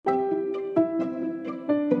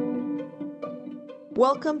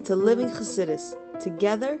Welcome to Living Chassidus.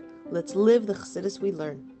 Together, let's live the Chassidus we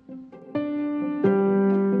learn.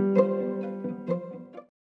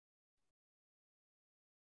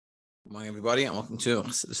 Good morning, everybody, and welcome to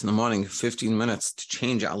Chassidus in the Morning. 15 minutes to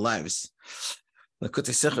change our lives.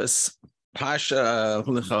 L'kutei Sichos, Pasha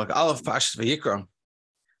Aleph, Pasha Vayikra.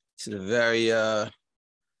 It's a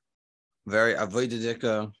very avoided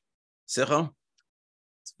Sicha.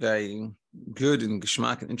 It's very good and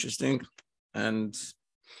geschmack and interesting. And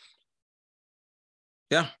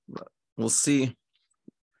yeah, we'll see.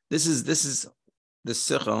 This the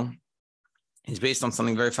Sicha is based on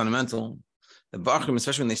something very fundamental. The Bachrim,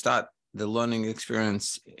 especially when they start the learning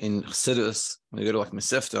experience in Chassidus, when they go to like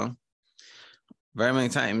Mesifta, very many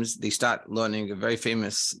times they start learning a very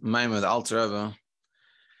famous Maimon of the Alter Rebbe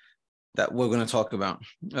that we're going to talk about,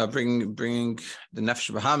 bringing the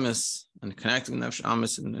Nefesh Bahamis and connecting the Nefesh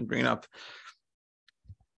Bahamis and bringing up.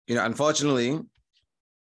 You know, unfortunately,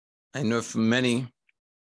 I know for many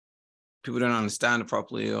people don't understand it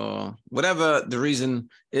properly or whatever the reason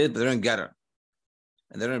is, but they don't get it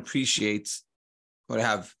and they don't appreciate what I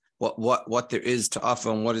have, what there is to offer,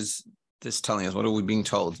 and what is this telling us? What are we being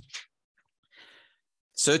told?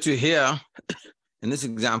 So to here, in this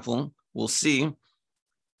example, we'll see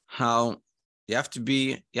how you have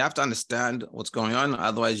to understand what's going on.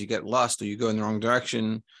 Otherwise, you get lost or you go in the wrong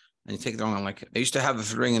direction and you take the wrong one. Like I used to have a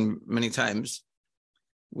ring many times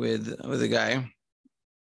with a guy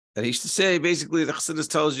that he used to say, basically, the Chassidus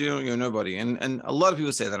tells you you're nobody, and a lot of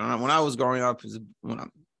people say that. When I was growing up in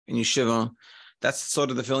yeshiva, that's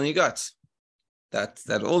sort of the feeling you got.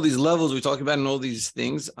 That all these levels we talk about and all these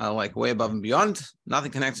things are like way above and beyond.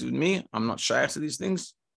 Nothing connected with me. I'm not shaykh to these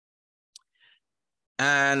things.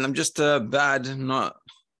 And I'm just a bad, not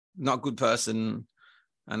good person.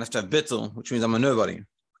 And I have to have bittul, which means I'm a nobody.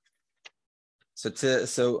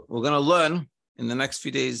 So we're going to learn in the next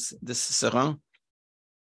few days this Sirah,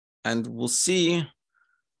 and we'll see it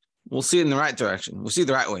in the right direction. We'll see it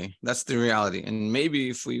the right way. That's the reality. And maybe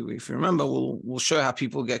if you remember, we'll show how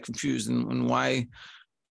people get confused and why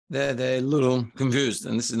they're a little confused.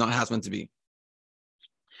 And this is not how it's meant to be.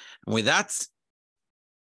 And with that,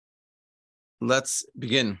 let's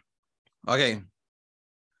begin. Okay.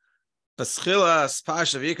 Paschilas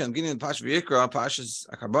Pasha Vayikra, I'm beginning the Pasha Vayikra, Pasha's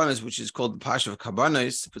korbanos, which is called the Pasha of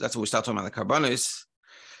korbanos. That's what we start talking about, the korbanos.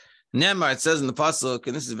 Nemar, it says in the pasuk,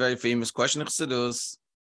 and this is a very famous question of Chassidus,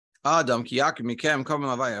 Adam ki yakim mikem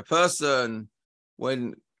korban lavaya. A person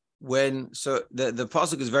when so the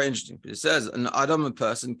pasuk is very interesting. It says an Adam, a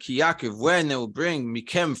person ki yakiv, when they will bring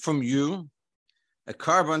mikem from you a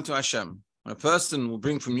korban to Hashem. When a person will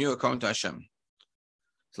bring from you a korban to Hashem.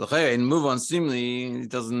 So in move on seemingly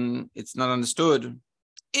it's not understood.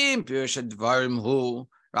 If it's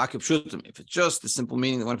just the simple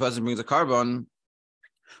meaning that when a person brings a korban,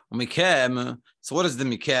 so what is the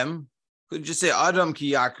mikem? Could you just say Adam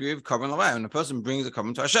ki yakriv korban lavaya, when a person brings a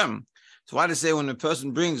korban to Hashem? So why do they say when a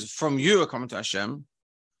person brings from you a korban to Hashem?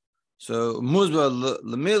 So muzba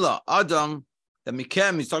lamila Adam, the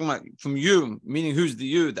mikem is talking about from you, meaning who's the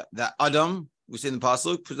you? That Adam we say in the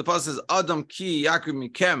pasuk, because the pasuk says Adam ki yakriv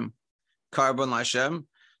mikem korban Hashem.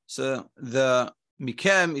 So the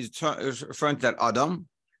mikem is referring to that Adam.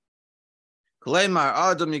 Kalemar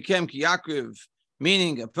Adam mikem ki yakriv,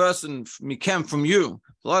 meaning a person mikem from you.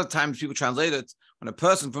 A lot of times people translate it when a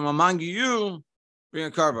person from among you bring a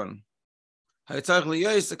korban. It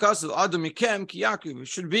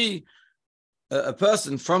should be a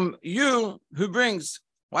person from you who brings.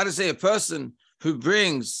 Why do I say a person who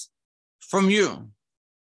brings from you?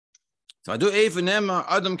 So I do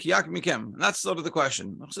Adam kiyak mikem. That's sort of the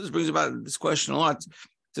question. This brings about this question a lot.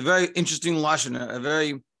 It's a very interesting lashon, a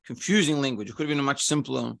very confusing language. It could have been much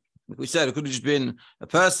simpler. Like we said, it could have just been a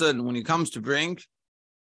person when he comes to bring,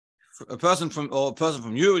 a person from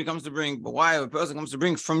you when he comes to bring, but why a person comes to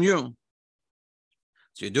bring from you?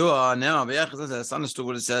 So you do now, that's understood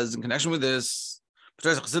what it says in connection with this.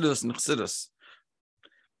 So the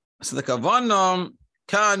kavanah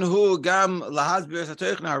kan hu gam lahasbir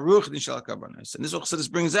satoichna ruch nishal korbanos. And this what Chassidus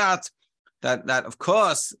brings out that of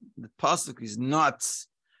course the pasuk is not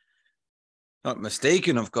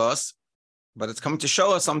mistaken, of course. But it's coming to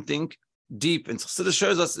show us something deep, and Chassidus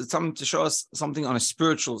shows us it's coming to show us something in a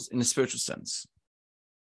spiritual sense.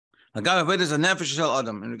 In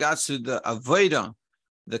regards to the avodah,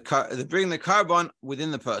 the bringing the korban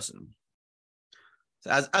within the person.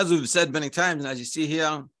 So as we've said many times, and as you see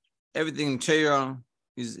here, everything in Torah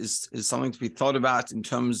is something to be thought about in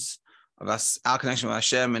terms of our connection with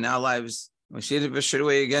Hashem and our lives. We see it straight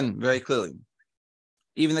away again very clearly.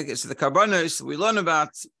 Even the korbanos we learn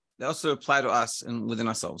about. they also apply to us and within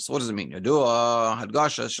ourselves. So what does it mean? Yadua,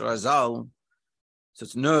 Hadgasha, Sharazal. So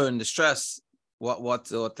it's known the stress, what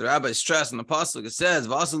the rabbi stressed in the pasuk. It says,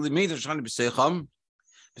 it's a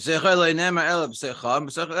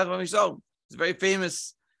very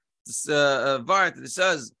famous vart that it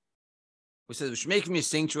says, we should make for me a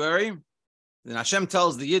sanctuary. Then Hashem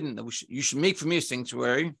tells the Yidden that you should make for me a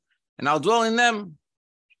sanctuary, and I'll dwell in them.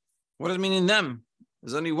 What does it mean in them?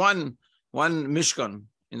 There's only one mishkan.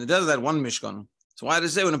 In the desert, that one mishkan. So why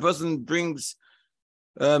does it say when a person brings,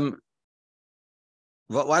 why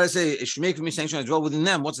does it say it should make for me a sanctuary, dwell within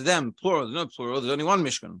them? What's them? Plural. There's no plural. There's only one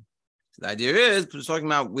mishkan. So the idea is it's talking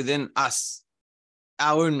about within us,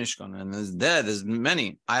 our own mishkan, and there's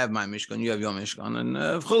many. I have my mishkan, you have your mishkan, and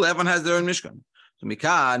everyone has their own mishkan. So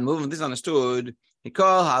Mikan, moving this understood, he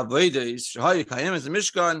called Havodah Shahayu Kayim as the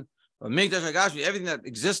Mishkan, or Mikdash Hagashi, everything that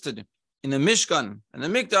existed in the Mishkan and the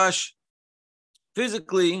Mikdash,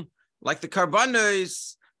 physically, like the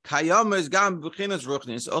korbanos, Kayam is Gam Buchinas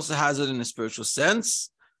Ruchnis, also has it in a spiritual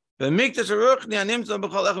sense. The Mikdash Ruchni Animza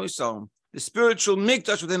B'chol Echom, the spiritual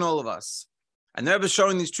Mikdash within all of us. And the Rebbe is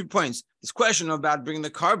showing these 2 points. This question about bringing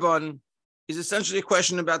the korban is essentially a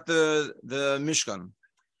question about the Mishkan.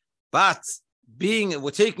 But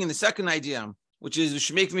we're taking the second idea, which is we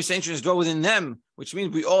should make me sanctuaries dwell within them, which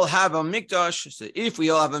means we all have a mikdash. So if we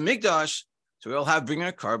all have a mikdash, so we all have bringing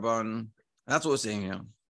a korban. That's what we're saying here.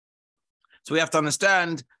 So we have to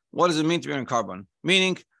understand what does it mean to bring a korban.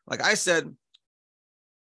 Meaning, like I said,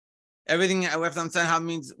 everything we have to understand how it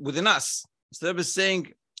means within us. Instead of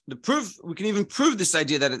saying the proof, we can even prove this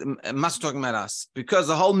idea that it must be talking about us, because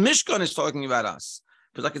the whole Mishkan is talking about us.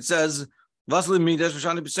 Because like it says,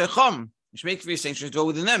 you should make for your sanctuaries dwell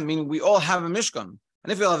within them, meaning we all have a Mishkan.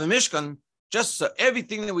 And if we all have a Mishkan, just so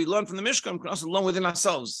everything that we learn from the Mishkan, we can also learn within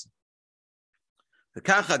ourselves. That's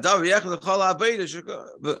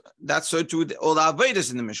so too with all the Avedas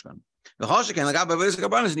in the Mishkan.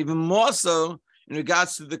 And even more so in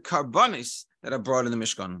regards to the korbanos that are brought in the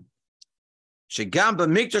Mishkan.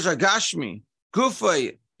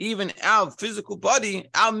 Even our physical body,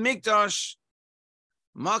 our Mikdash,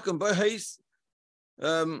 even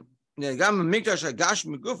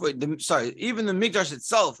the mikdash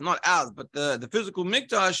itself, not ours, but the physical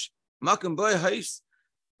mikdash, that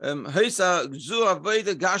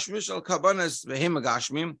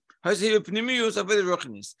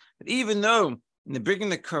even though in the bringing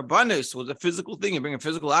the korbanos was a physical thing, you bring a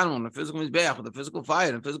physical animal, and a physical mizbeach, with a physical fire,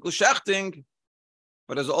 and a physical shechting,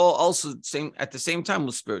 but it's all also at the same time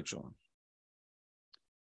was spiritual.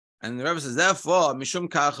 And the Rebbe says, therefore, Mishum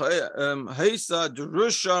Haisa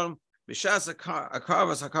Durusha Bishas a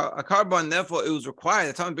korban, therefore it was required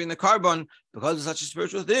at the time of bringing the korban, because it's such a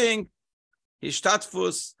spiritual thing.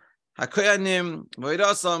 Hishtatfus Hakoyanim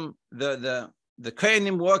Vaidasam, the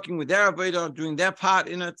Koyanim working with their Avodah, doing their part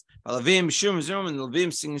in it, Alavim Shum Zum, and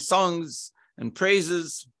Levim singing songs and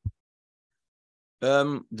praises.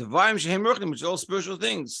 The Vayim Shehem Ruchnim, which are all spiritual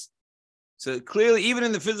things. So clearly, even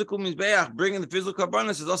in the physical mizbeach, bringing the physical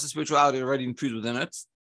korbanos is also spirituality already infused within it,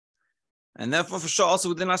 and therefore, for sure, also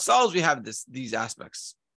within ourselves, we have these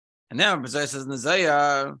aspects. And then B'zayah says,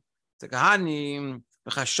 "Nazaya, Tekahanim,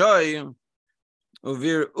 B'chashoy,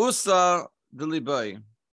 Uvir Usa Deliboy,"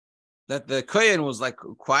 that the kohen was like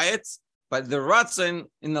quiet, but the ratzon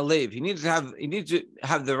in the lev, he needed to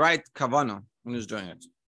have the right kavanah when he was doing it.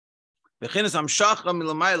 Which is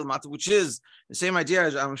the same idea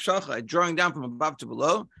as Amshacha, drawing down from above to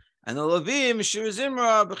below. And the Levim, Shiur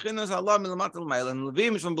Zimra, Bechinas Allah Milamat al-Mayl, and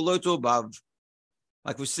Levim is from below to above.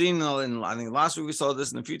 Like we've seen I think last week we saw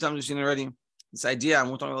this, and a few times we've seen already, this idea, and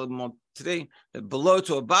we'll talk a little bit more today, that below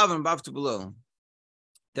to above and above to below.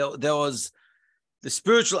 There was the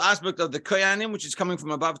spiritual aspect of the Koyanim, which is coming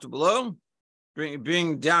from above to below,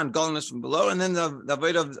 bringing down godliness from below, and then the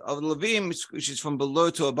Avodah of the Levim, which is from below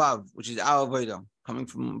to above, which is our Avodah, coming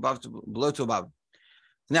from above to below to above.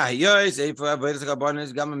 Now, here is a for Avodah the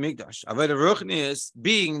korbanos Gam Mikdash. Avodah Ruchni is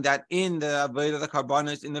being that in the Avodah the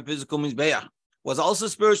korbanos in the physical mizbeach was also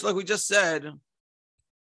spiritual, like we just said.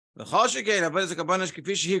 For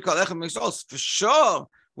sure,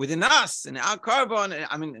 within us, in our korban,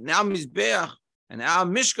 in our mizbeach and our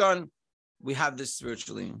mishkan, we have this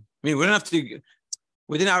spiritually. I mean, we don't have to,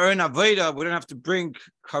 within our own avodah, we don't have to bring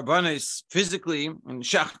korbanos physically and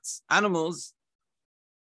shechts, animals.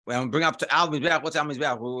 When we bring up to our mizbeach, what's our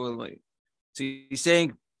mizbeach? So he's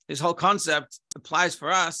saying this whole concept applies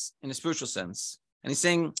for us in a spiritual sense. And he's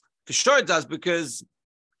saying, for sure it does, because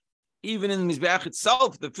even in the mizbeach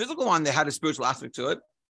itself, the physical one, they had a spiritual aspect to it. It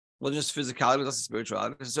wasn't just physicality, it was also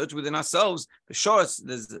spirituality. So within ourselves, for sure,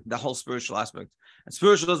 there's the whole spiritual aspect. And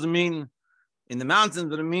spiritual doesn't mean in the mountains,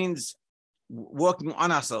 but it means working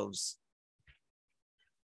on ourselves.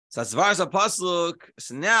 So as far as a pasuk,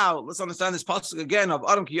 so now let's understand this pasuk again of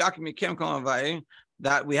Adam ki yakim mikem kol havayim,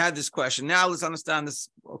 that we had this question. Now let's understand this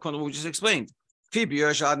what we just explained.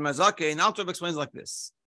 And Alter explains like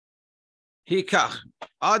this. Hikach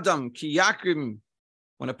Adam ki yakim,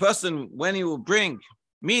 when a person, when he will bring,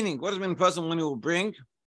 meaning, what does it mean a person when he will bring?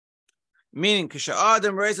 Meaning, kisha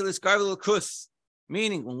Adam reisel iskavel kus,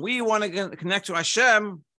 meaning when we want to connect to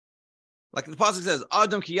Hashem, like the pasuk says,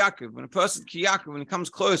 Adam ki yakim, when a person ki yakim, when he comes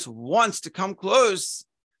close, wants to come close,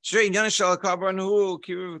 the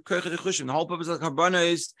whole purpose of the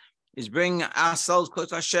korbanos is bringing ourselves close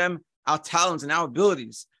to Hashem, our talents and our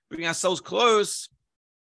abilities, bringing ourselves close.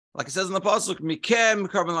 Like it says in the pasuk, "Mikem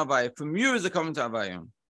korban lavayim." From you is the korban to Havayim.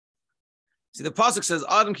 See, the pasuk says,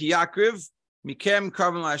 "Adam ki yakriv, mikem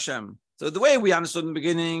korban laHashem." So the way we understood in the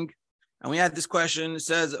beginning, and we had this question, it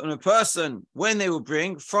says, "When a person, when they will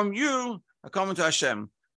bring from you a korban to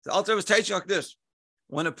Hashem." The Alter was teaching like this: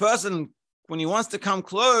 when a person, when he wants to come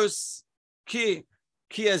close, ki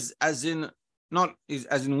as in not is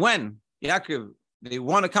as in when Yaakov, they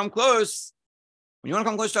want to come close. When you want to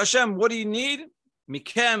come close to Hashem, what do you need?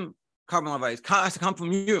 Mikem korban lavayim. It has to come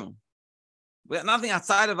from you. We have nothing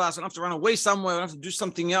outside of us. We don't have to run away somewhere. We don't have to do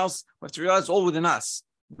something else. We have to realize it's all within us.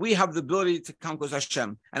 We have the ability to come close to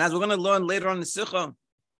Hashem. And as we're going to learn later on in the Sikha,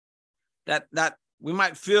 that we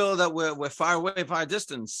might feel that we're far away, far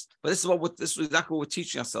distance. But this is exactly what we're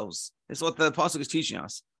teaching ourselves. This is what the pasuk is teaching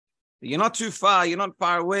us. You're not too far. You're not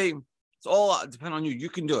far away. It's all depending on you. You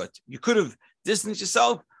can do it. You could have distanced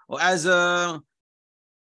yourself, or as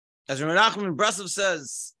Menachem Breslov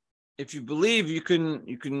says, if you believe you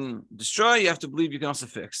can destroy, you have to believe you can also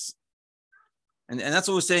fix. And that's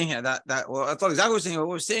what we're saying here. That's not exactly what we're saying. What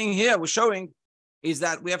we're saying here, we're showing, is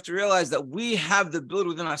that we have to realize that we have the ability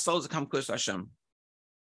within ourselves to come close to Hashem.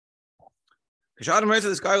 Come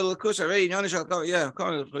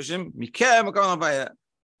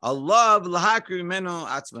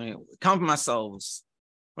from ourselves.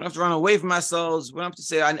 We don't have to run away from ourselves. We don't have to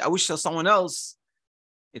say, I wish there was someone else.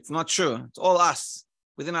 It's not true. It's all us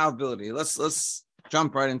within our ability. Let's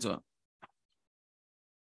jump right into it.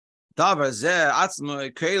 So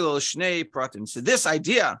this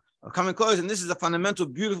idea of coming close, and this is a fundamental,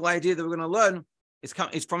 beautiful idea that we're going to learn,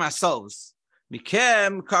 it's from ourselves.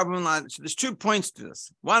 Mikem, carbon. So there's 2 points to this.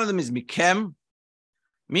 One of them is mikem,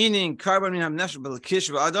 meaning carbon. You have nefesh b'lekish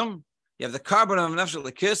v'adam. You have the carbon of nefesh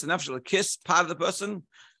b'lekish, the nefesh b'lekish part of the person,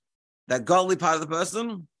 that godly part of the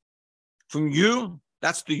person, from you.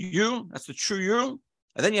 That's the you. That's the true you.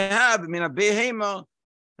 And then you have, then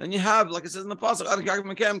you have, like it says in the pasuk, so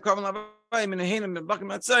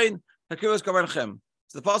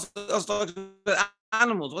the pasuk also talks about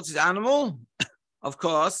animals. What's his animal? Of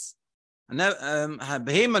course, the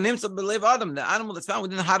animal that's found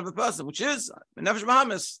within the heart of a person, which is nefesh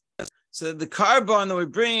bahamis. So the carbon that we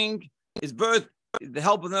bring is both the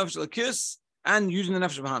help of the nefesh lakis and using the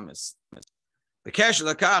nefesh bahamis. The kesh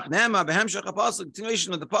lakach nema behemshach pasuk,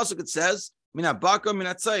 continuation of the pasuk, it says mina baka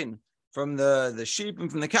mina tzayin, from the sheep and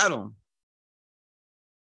from the cattle.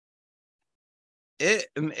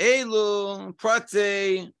 Elu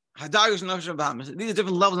prate hadagish nefesh bahamis. These are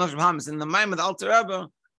different levels of nefesh bahamis. In the Maimon of the Alter Rebbe,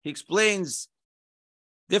 he explains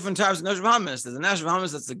different types of nefesh bahamis. There's a nefesh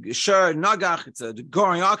bahamis that's a shur nagach. It's a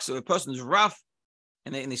goring ox, so a person is rough,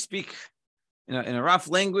 and they speak in a rough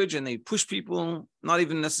language, and they push people, not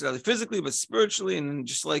even necessarily physically, but spiritually, and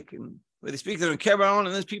just like where they speak, they're in Kebron,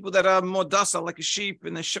 and there's people that are more docile, like a sheep,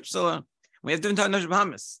 and a shipseller. We have different types of nefesh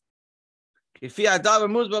bahamis.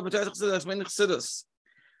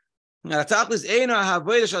 And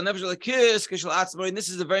this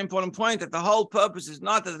is a very important point, that the whole purpose is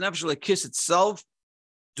not that the nefesh lakis itself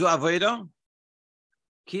do avodah.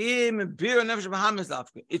 It's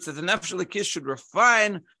that the nefesh lakis should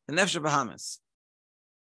refine the nefesh bahamis.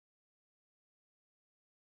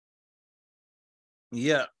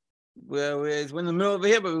 Yeah, we're in the middle over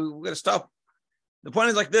here, but we're going to stop. The point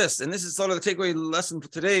is like this, and this is sort of the takeaway lesson for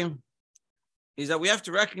today, is that we have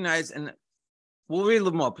to recognize, and we'll read a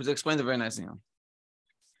little more, because I explained it very nicely.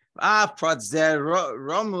 Also,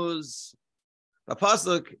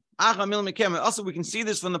 we can see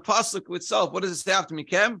this from the pasuk itself. What does it say after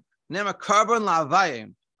mikem? Nema carbon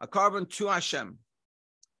la'avayim, a carbon to Hashem.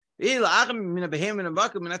 But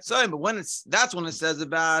that's when it says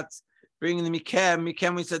about bringing the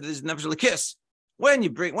mikem, we said there's nefesh lakis. When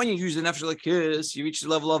you use the nefesh lakis, you reach the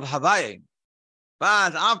level of havayim.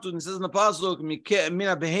 But after it says in the pasuk,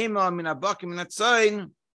 mina behema, mina baka, mina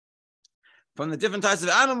tzayin, from the different types of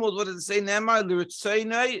animals, what does it say? Nemar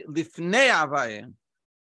l'ritzonai lifnei havayim.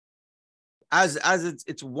 as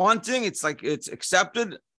it's wanting, it's like it's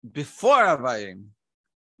accepted before Havayim,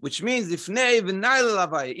 which means even higher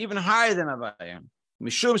than Havayim.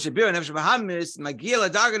 Mishum shebir nefesh bahamis magiel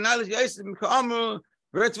adag nailas yaisim ka'amru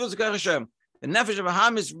v'retzvus k'Hashem. The nefesh of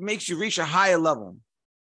bahamis makes you reach a higher level.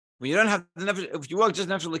 When you don't have the nefesh, if you work just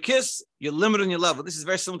nefesh l'kis, you're limited on your level. This is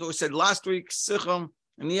very similar to what we said last week, sichum,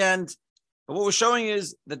 in the end. But what we're showing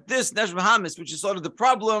is that this nefesh bahamis, which is sort of the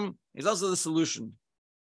problem, is also the solution.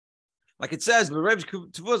 Like it says, with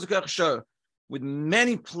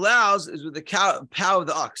many plows is with the power of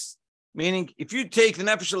the ox. Meaning, if you take the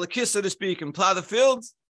nefesh l'kis, so to speak, and plow the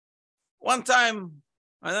fields, one time,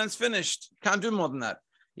 and then it's finished. You can't do more than that.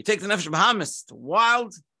 You take the nefesh bahamis, it's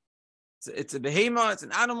wild, it's a behemoth, it's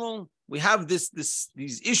an animal. We have these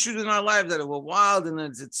issues in our lives that are wild and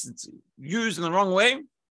it's used in the wrong way.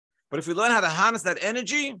 But if we learn how to harness that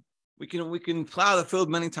energy, we can plow the field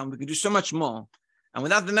many times. We can do so much more. And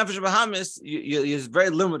without the nefesh bahamis, you're very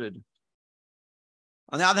limited.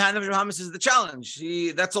 On the other hand, nefesh bahamis is the challenge.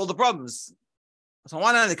 That's all the problems. So on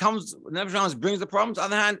one hand, nefesh bahamis brings the problems. On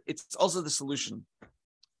the other hand, it's also the solution.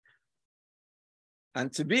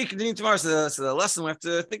 And to be continuing tomorrow, so the lesson we have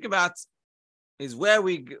to think about is where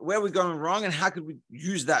we're going wrong and how could we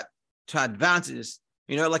use that to advantage.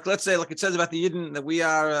 You know, like let's say, like it says about the Yidden, that we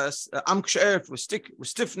are we're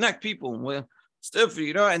stiff-necked people. We're stiff,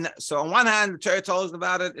 you know. And so on one hand, the Torah told us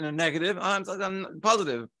about it in a negative, on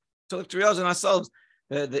positive. So to realize in ourselves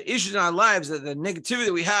the issues in our lives, the negativity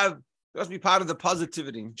that we have, must be part of the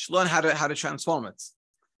positivity. We should learn how to transform it.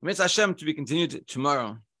 Mitzvah Hashem to be continued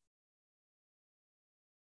tomorrow.